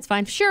 million, that's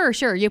fine. Sure.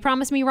 You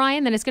promise me,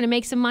 Ryan, that it's going to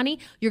make some money.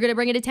 You're going to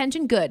bring it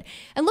attention. Good.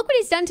 And look what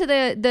he's done to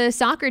the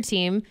soccer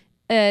team,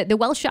 the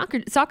Welsh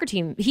soccer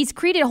team. He's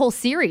created a whole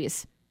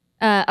series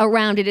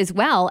around it as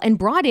well, and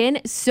brought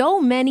in so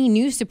many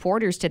new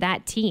supporters to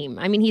that team.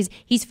 I mean,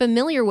 he's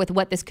familiar with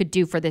what this could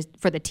do for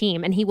the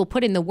team, and he will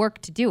put in the work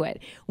to do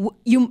it.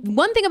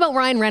 One thing about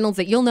Ryan Reynolds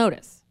that you'll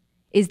notice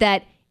is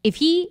that if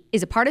he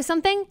is a part of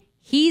something,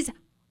 he's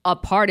a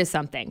part of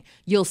something.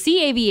 You'll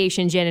see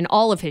Aviation Gin in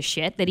all of his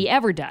shit that he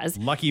ever does.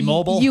 Lucky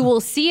Mobile. You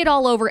will see it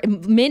all over.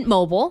 Mint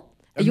Mobile.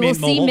 You will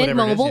see Mint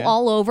Mobile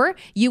all over.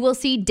 You will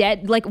see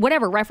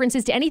whatever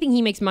references to anything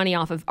he makes money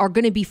off of are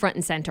going to be front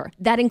and center.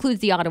 That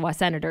includes the Ottawa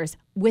Senators,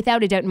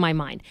 without a doubt in my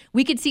mind.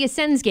 We could see a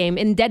Sens game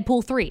in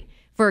Deadpool 3.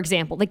 For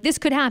example, this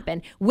could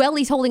happen. Well,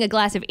 he's holding a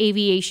glass of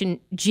Aviation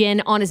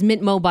Gin on his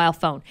Mint Mobile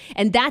phone.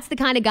 And that's the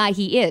kind of guy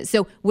he is.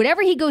 So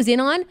whatever he goes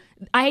in on,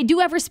 I do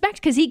have respect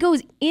because he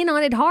goes in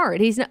on it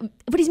hard.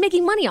 But he's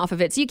making money off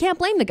of it. So you can't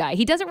blame the guy.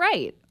 He does it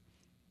right.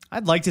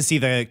 I'd like to see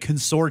the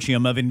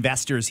consortium of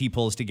investors he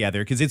pulls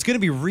together, because it's going to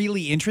be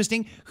really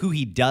interesting who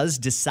he does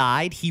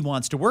decide he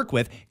wants to work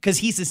with, because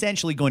he's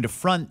essentially going to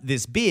front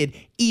this bid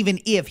even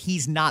if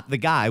he's not the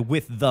guy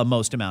with the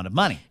most amount of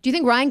money. Do you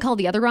think Ryan called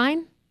the other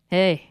Ryan?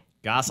 Hey.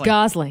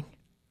 Gosling.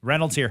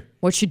 Reynolds here.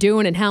 What you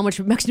doing and how much?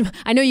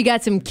 I know you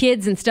got some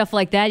kids and stuff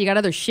like that. You got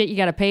other shit you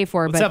got to pay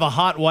for. Let's have a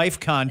hot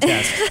wife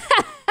contest.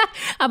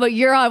 How about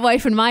your hot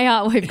wife and my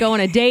hot wife go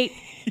on a date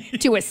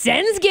to a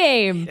Sens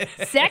game?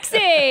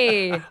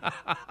 Sexy.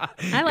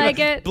 I like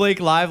it. Blake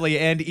Lively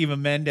and Eva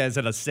Mendes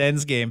at a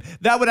Sens game.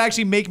 That would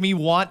actually make me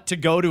want to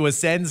go to a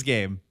Sens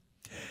game.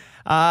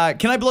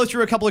 Can I blow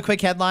through a couple of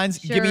quick headlines?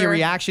 Sure. Give me a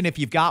reaction if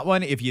you've got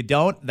one. If you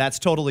don't, that's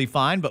totally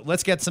fine. But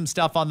let's get some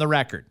stuff on the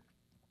record.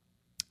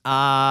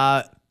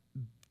 Beatles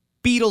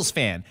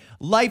fan,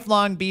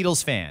 lifelong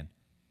Beatles fan,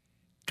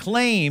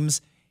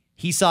 claims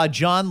he saw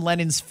John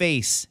Lennon's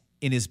face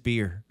in his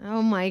beer.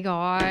 Oh my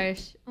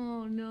gosh.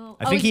 Oh no.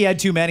 I think he had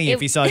too many if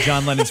he saw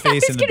John Lennon's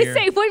face in the beer. I was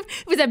going to say, what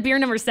was that, beer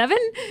number 7?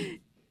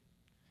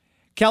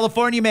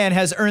 California man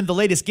has earned the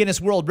latest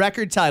Guinness World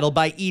Record title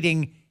by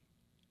eating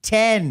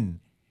 10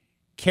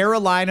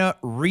 Carolina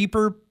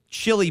Reaper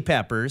chili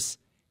peppers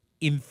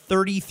in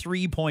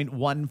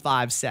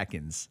 33.15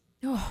 seconds.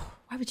 Oh,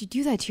 why would you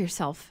do that to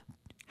yourself?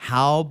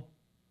 How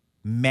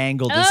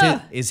mangled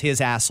is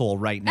his asshole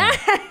right now?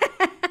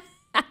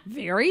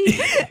 Very.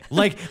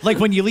 like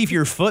when you leave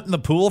your foot in the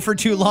pool for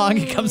too long,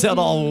 it comes out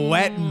all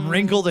wet and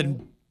wrinkled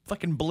and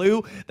fucking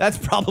blue. That's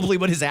probably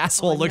what his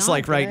asshole looks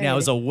like right now,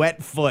 is a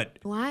wet foot.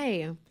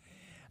 Why?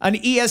 An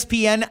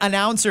ESPN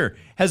announcer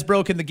has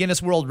broken the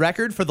Guinness World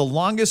Record for the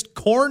longest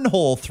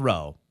cornhole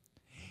throw.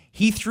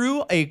 He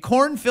threw a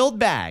corn-filled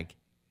bag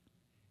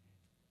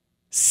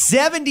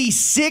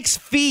 76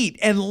 feet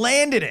and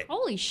landed it.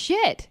 Holy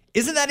shit.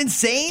 Isn't that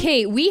insane?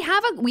 Okay, we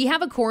have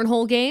a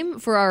cornhole game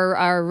for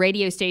our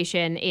radio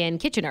station in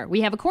Kitchener.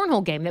 We have a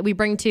cornhole game that we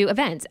bring to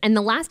events. And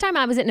the last time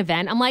I was at an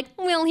event, I'm like,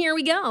 well, here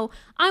we go.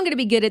 I'm going to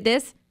be good at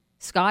this.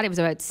 Scott, it was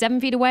about 7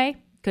 feet away.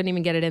 Couldn't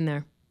even get it in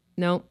there.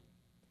 Nope.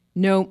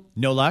 No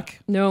luck?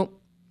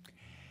 Nope.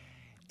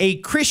 A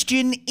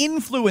Christian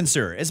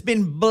influencer has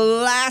been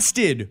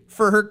blasted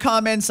for her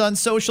comments on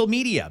social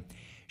media.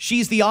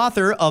 She's the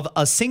author of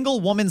A Single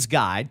Woman's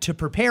Guide to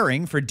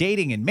Preparing for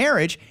Dating and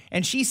Marriage,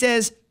 and she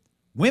says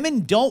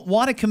women don't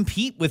want to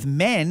compete with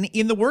men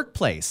in the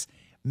workplace.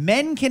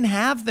 Men can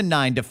have the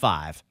 9 to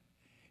 5.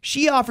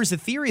 She offers a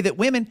theory that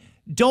women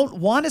don't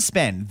want to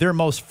spend their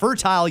most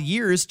fertile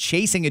years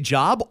chasing a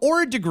job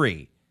or a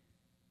degree,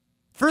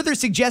 further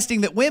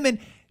suggesting that women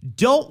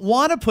don't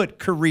want to put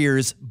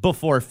careers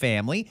before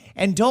family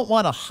and don't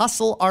want to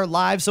hustle our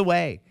lives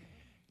away.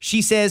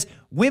 She says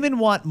women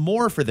want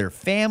more for their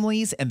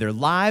families and their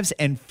lives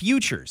and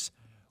futures.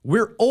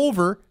 We're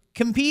over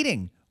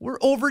competing. We're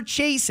over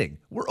chasing.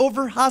 We're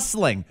over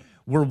hustling.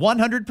 We're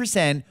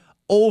 100%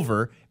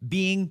 over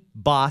being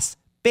boss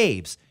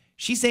babes.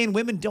 She's saying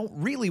women don't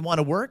really want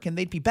to work and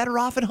they'd be better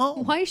off at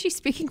home. Why is she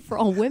speaking for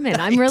all women?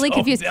 I'm really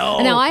confused.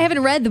 know. Now, I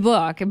haven't read the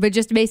book, but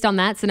just based on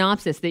that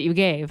synopsis that you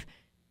gave,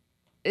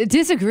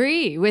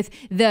 disagree with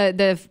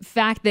the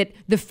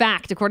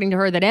fact, according to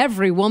her, that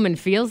every woman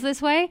feels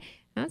this way.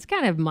 That's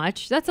kind of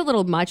much. That's a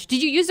little much.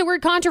 Did you use the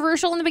word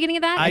controversial in the beginning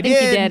of that? I think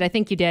did. you did. I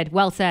think you did.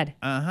 Well said.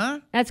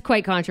 Uh-huh. That's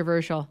quite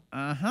controversial.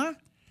 Uh-huh.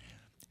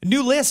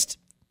 New list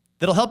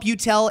that'll help you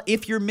tell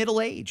if you're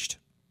middle-aged.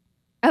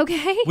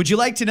 Okay. Would you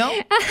like to know?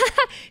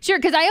 Sure,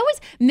 because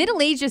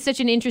middle-aged is such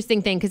an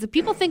interesting thing, because if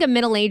people think of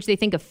middle-aged, they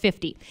think of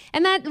 50.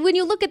 And that when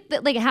you look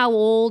at like how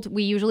old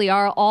we usually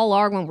all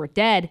are when we're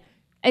dead,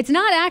 it's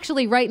not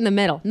actually right in the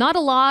middle. Not a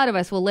lot of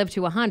us will live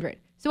to 100.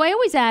 So I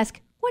always ask,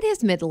 what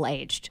is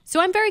middle-aged?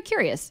 So I'm very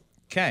curious.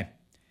 Okay.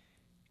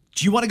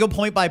 Do you want to go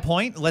point by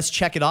point? Let's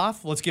check it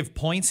off. Let's give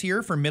points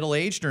here for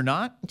middle-aged or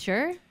not.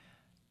 Sure.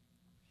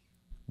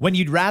 When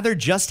you'd rather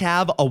just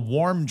have a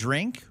warm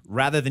drink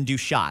rather than do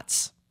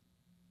shots.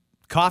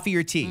 Coffee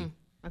or tea?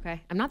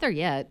 Okay. I'm not there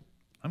yet.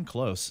 I'm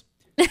close.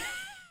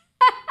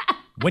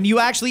 When you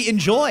actually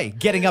enjoy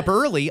getting up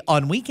early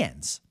on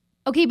weekends.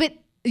 Okay, but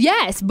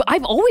yes, but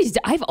I've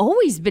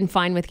always been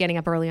fine with getting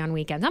up early on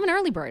weekends. I'm an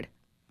early bird.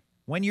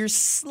 When you're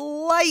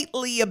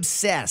slightly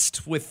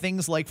obsessed with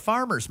things like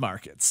farmers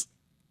markets.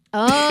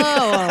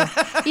 Oh.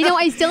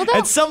 I still don't.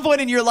 At some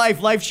point in your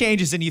life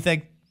changes and you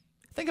think,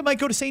 I think I might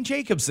go to St.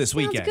 Jacobs this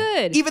weekend.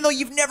 Good. Even though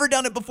you've never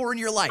done it before in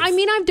your life. I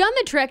mean, I've done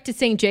the trek to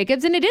St.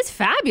 Jacobs and it is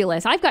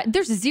fabulous.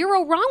 There's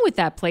zero wrong with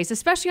that place,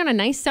 especially on a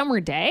nice summer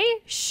day.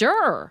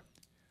 Sure.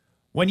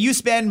 When you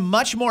spend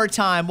much more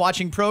time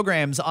watching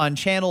programs on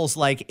channels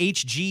like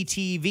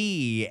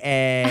HGTV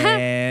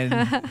and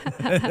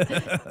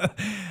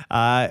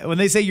when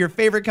they say your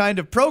favorite kind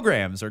of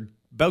programs are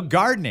about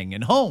gardening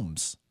and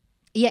homes.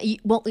 Yeah,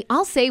 well,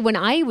 I'll say when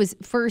I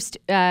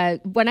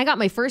got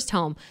my first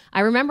home, I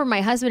remember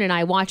my husband and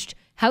I watched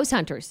House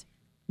Hunters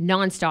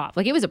nonstop.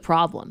 Like, it was a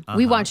problem.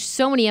 We watched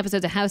so many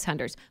episodes of House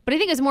Hunters, but I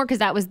think it's more because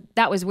that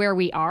was where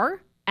we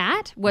are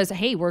at. Was,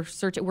 hey, we're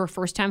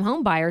first time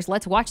home buyers.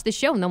 Let's watch the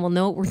show and then we'll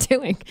know what we're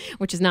doing,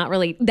 which is not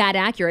really that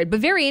accurate, but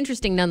very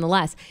interesting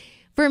nonetheless.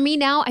 For me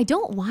now, I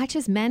don't watch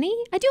as many.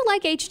 I do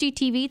like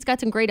HGTV. It's got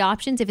some great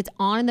options. If it's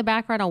on in the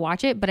background, I'll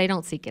watch it, but I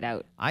don't seek it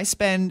out. I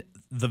spend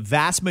the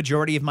vast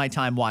majority of my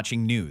time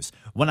watching news.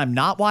 When I'm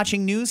not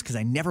watching news, because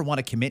I never want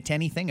to commit to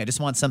anything, I just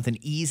want something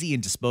easy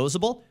and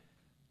disposable.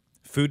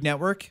 Food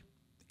Network,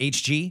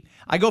 HG.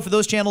 I go for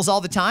those channels all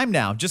the time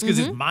now, just because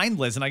it's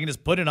mindless and I can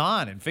just put it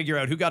on and figure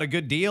out who got a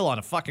good deal on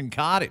a fucking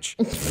cottage.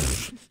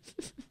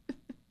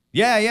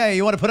 Yeah,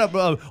 you want to put up,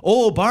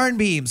 barn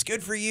beams,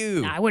 good for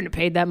you. I wouldn't have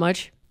paid that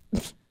much.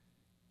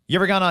 You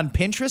ever gone on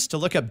Pinterest to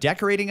look up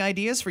decorating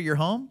ideas for your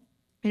home?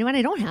 You know what?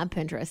 I don't have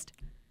Pinterest.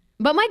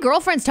 But my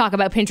girlfriends talk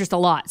about Pinterest a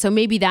lot, so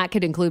maybe that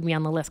could include me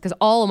on the list, because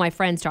all of my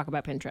friends talk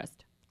about Pinterest.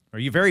 Are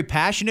you very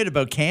passionate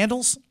about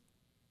candles?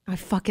 I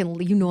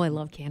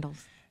love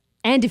candles.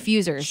 And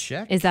diffusers.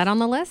 Check. Is that on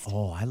the list?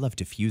 Oh, I love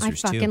diffusers too.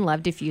 I fucking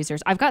love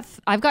diffusers. I've got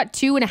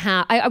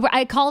 2.5.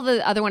 I call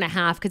the other one a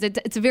half because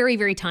it's very,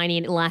 very tiny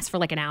and it lasts for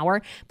like an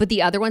hour. But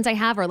the other ones I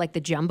have are like the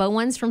jumbo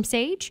ones from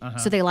Sage.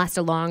 So they last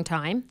a long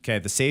time. Okay,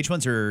 the Sage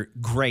ones are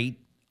great.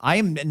 I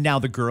am now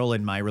the girl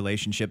in my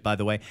relationship, by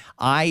the way.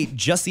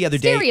 Just the other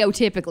day,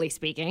 stereotypically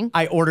speaking,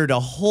 I ordered a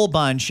whole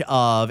bunch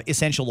of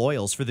essential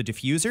oils for the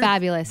diffuser.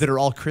 Fabulous. That are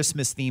all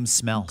Christmas-themed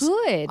smells.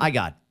 Good. I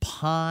got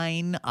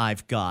pine.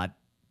 I've got,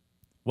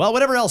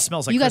 whatever else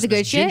smells like you Christmas. You got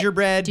the good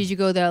Gingerbread. Did you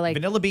go the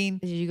vanilla bean.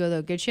 Did you go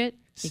the good shit?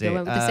 You go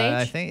with the Sage?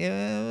 I think it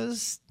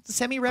was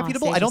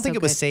semi-reputable. Sage I don't is think so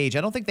it was good. Sage.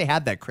 I don't think they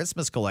had that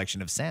Christmas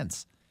collection of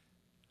scents.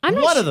 I'm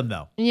not one of them,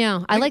 though.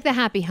 Yeah, I like the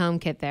Happy Home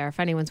Kit there,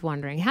 if anyone's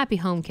wondering. Happy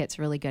Home Kit's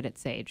really good at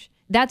Sage.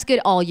 That's good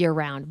all year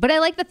round. But I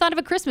like the thought of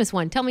a Christmas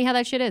one. Tell me how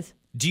that shit is.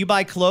 Do you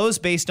buy clothes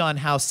based on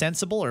how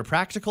sensible or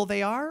practical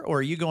they are? Or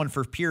are you going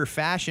for pure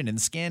fashion and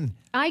skin?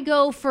 I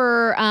go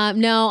for,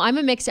 no, I'm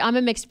a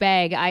mixed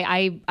bag.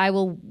 I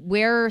will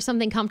wear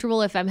something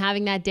comfortable if I'm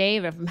having that day.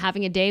 If I'm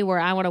having a day where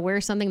I want to wear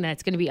something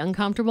that's going to be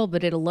uncomfortable,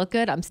 but it'll look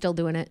good, I'm still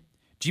doing it.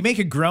 Do you make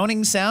a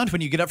groaning sound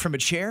when you get up from a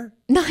chair?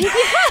 No,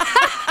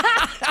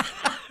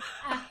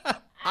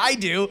 I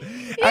do.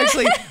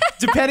 Actually,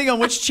 depending on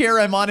which chair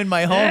I'm on in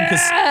my home,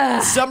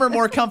 because some are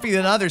more comfy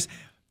than others.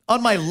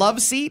 On my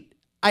love seat,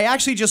 I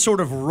actually just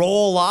sort of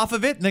roll off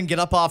of it and then get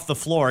up off the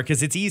floor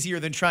because it's easier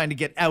than trying to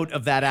get out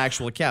of that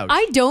actual couch.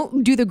 I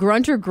don't do the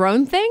grunt or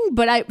groan thing,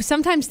 but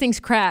sometimes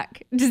things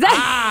crack. Does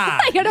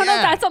that? I don't know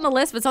if that's on the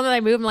list, but sometimes I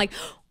move, I'm like,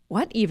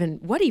 what even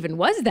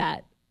was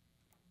that?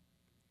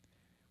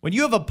 When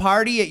you have a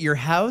party at your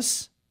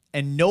house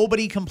and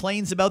nobody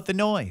complains about the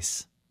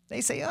noise, they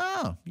say,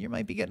 oh, you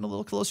might be getting a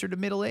little closer to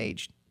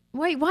middle-aged.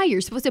 Why?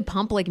 You're supposed to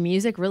pump like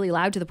music really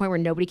loud to the point where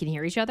nobody can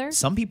hear each other?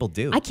 Some people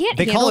do. I can't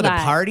They handle call it that.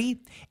 a party,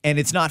 and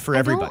it's not for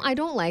everybody. I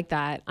don't like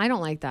that. I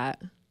don't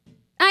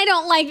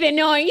like the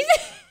noise.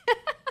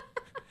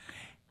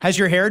 Has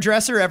your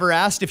hairdresser ever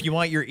asked if you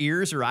want your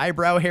ears or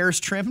eyebrow hairs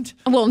trimmed?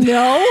 Well,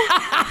 no.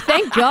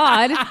 Thank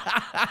God.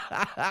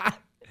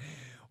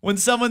 When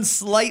someone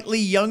slightly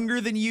younger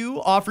than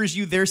you offers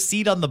you their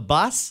seat on the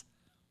bus?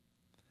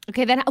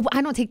 Okay, then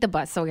I don't take the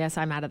bus, so yes,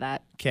 I'm out of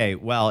that. Okay,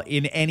 well,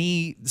 in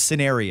any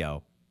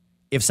scenario,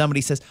 if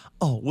somebody says,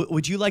 oh,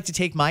 would you like to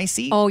take my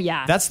seat? Oh,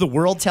 yeah. That's the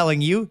world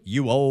telling you,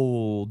 you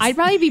old. I'd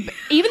probably be,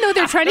 even though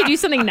they're trying to do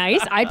something nice,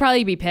 I'd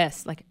probably be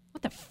pissed. Like,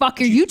 what the fuck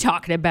are you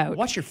talking about?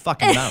 Watch your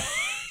fucking mouth.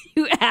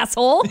 You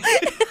asshole.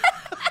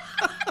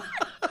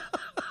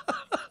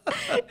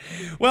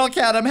 Well,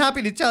 Kat, I'm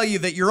happy to tell you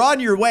that you're on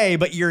your way,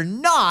 but you're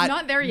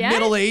not there yet.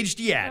 Middle-aged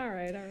yet. All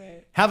right.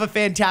 Have a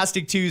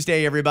fantastic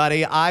Tuesday,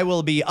 everybody. I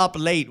will be up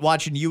late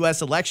watching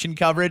U.S. election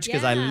coverage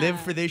because I live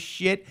for this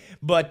shit.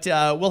 But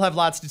we'll have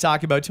lots to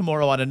talk about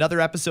tomorrow on another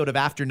episode of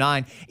After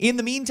 9. In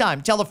the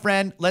meantime, tell a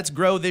friend. Let's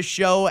grow this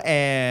show.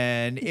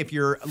 And if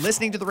you're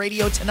listening to the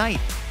radio tonight,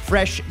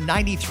 Fresh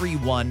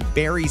 93.1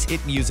 Barry's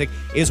Hit Music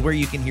is where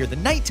you can hear the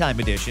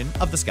nighttime edition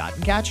of the Scott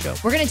and Kat Show.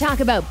 We're going to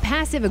talk about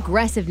passive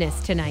aggressiveness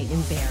tonight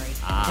in Barry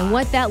and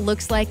what that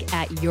looks like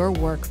at your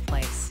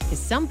workplace.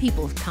 Because some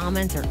people's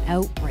comments are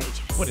outrageous.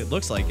 What it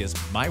looks like is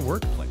my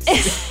workplace.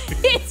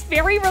 It's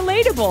very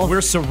relatable. We're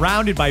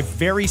surrounded by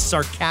very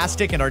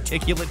sarcastic and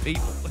articulate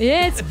people.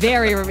 It's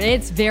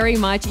very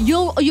much.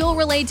 You'll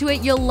relate to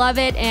it. You'll love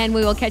it. And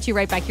we will catch you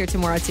right back here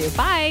tomorrow, too.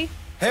 Bye.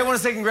 Hey, I want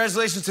to say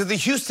congratulations to the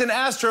Houston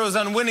Astros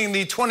on winning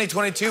the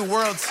 2022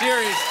 World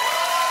Series.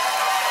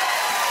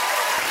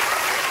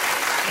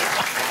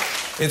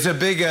 It's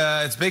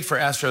big for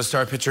Astros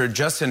star pitcher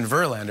Justin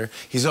Verlander.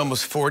 He's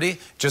almost 40,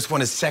 just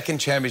won his second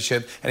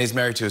championship, and he's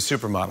married to a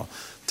supermodel.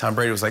 Tom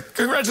Brady was like,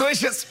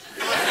 congratulations.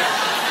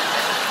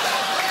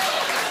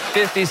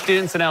 50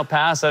 students in El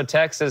Paso,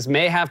 Texas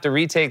may have to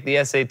retake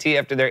the SAT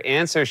after their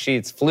answer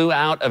sheets flew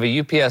out of a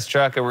UPS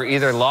truck and were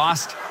either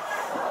lost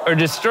or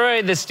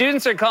destroyed. The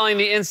students are calling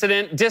the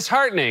incident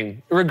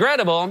disheartening,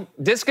 regrettable,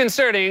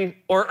 disconcerting,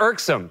 or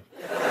irksome.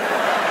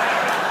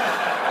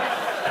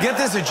 Get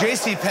this, a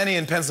JCPenney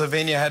in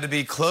Pennsylvania had to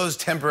be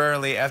closed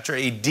temporarily after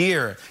a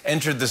deer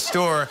entered the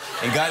store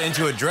and got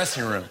into a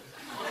dressing room.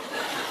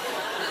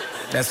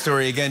 That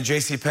story again,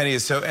 JCPenney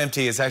is so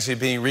empty, it's actually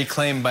being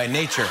reclaimed by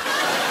nature.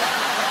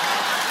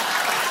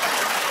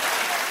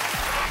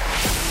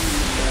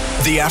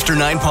 The After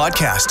 9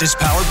 podcast is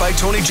powered by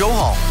Tony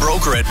Johal,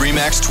 broker at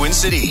RE/MAX Twin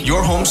City.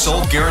 Your home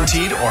sold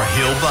guaranteed or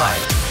he'll buy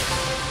it.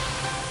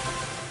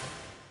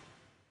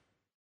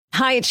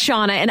 Hi, it's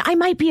Shauna, and I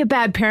might be a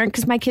bad parent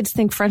because my kids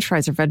think French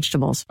fries are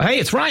vegetables. Hey,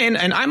 it's Ryan,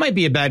 and I might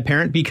be a bad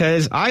parent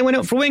because I went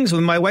out for wings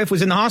when my wife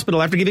was in the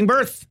hospital after giving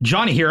birth.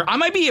 Johnny here. I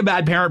might be a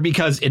bad parent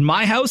because in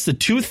my house, the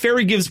tooth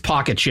fairy gives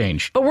pocket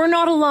change. But we're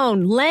not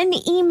alone. Len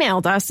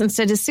emailed us and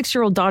said his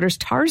 6-year-old daughter's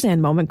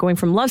Tarzan moment going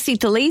from love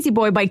seat to lazy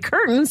boy by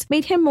curtains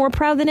made him more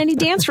proud than any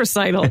dance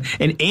recital.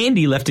 And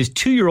Andy left his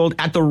 2-year-old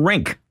at the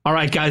rink. All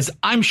right, guys,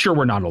 I'm sure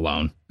we're not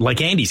alone.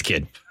 Like Andy's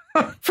kid.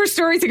 For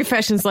stories and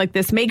confessions like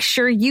this, make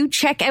sure you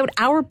check out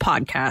our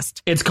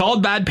podcast. It's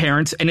called Bad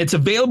Parents, and it's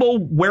available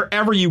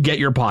wherever you get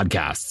your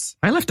podcasts.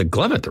 I left a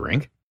glove at the rink.